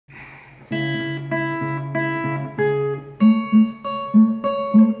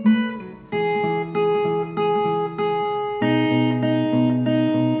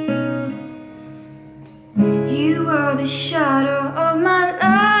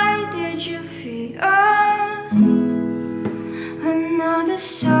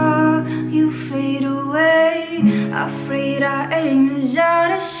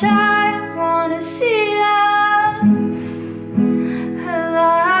I wanna see us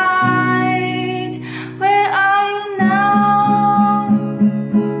alight. Where are you now?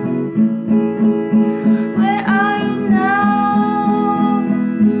 Where are you now?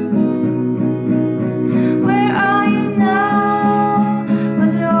 Where are you now?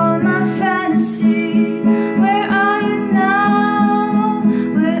 Was it all my fantasy? Where are you now?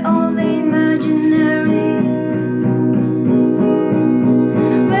 We're all imaginary.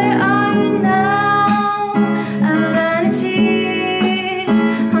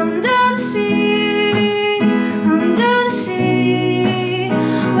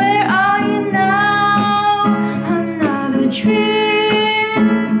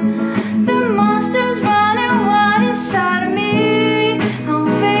 The monster's running wild inside of me. I'm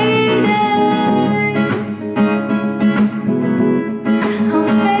fading. I'm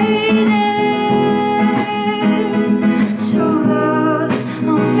fading. So lost.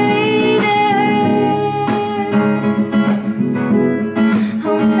 I'm fading.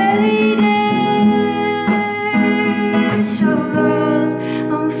 I'm fading. So lost.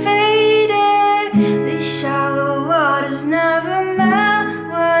 I'm fading. These shallow waters never meant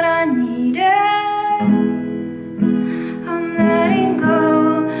what I needed. I'm letting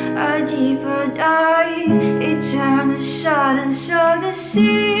go, a deeper dive, eternal silence of the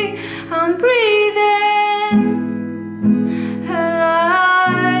sea. I'm breathing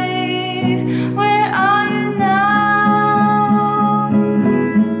alive. Where are you now?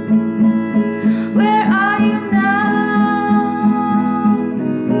 Where are you now?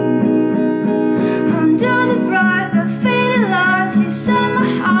 Under the bright, the faded lights, you set my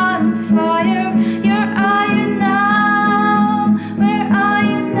heart on fire. Where are you now? Where are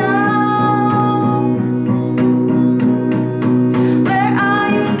you now? Where are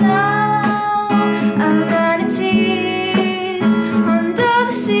you now? Atlantis, under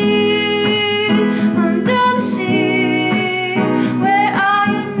the sea, under the sea. Where are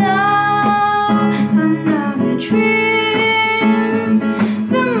you now? Another dream.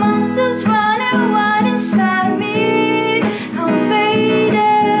 The monsters running wild inside of me. I'm fading.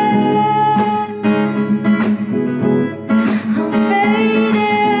 I'm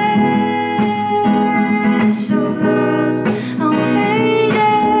fading. So lost. I'm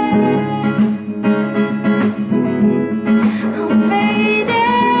fading. I'm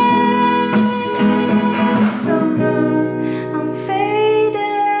fading. So lost. I'm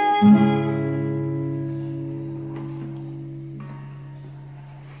fading.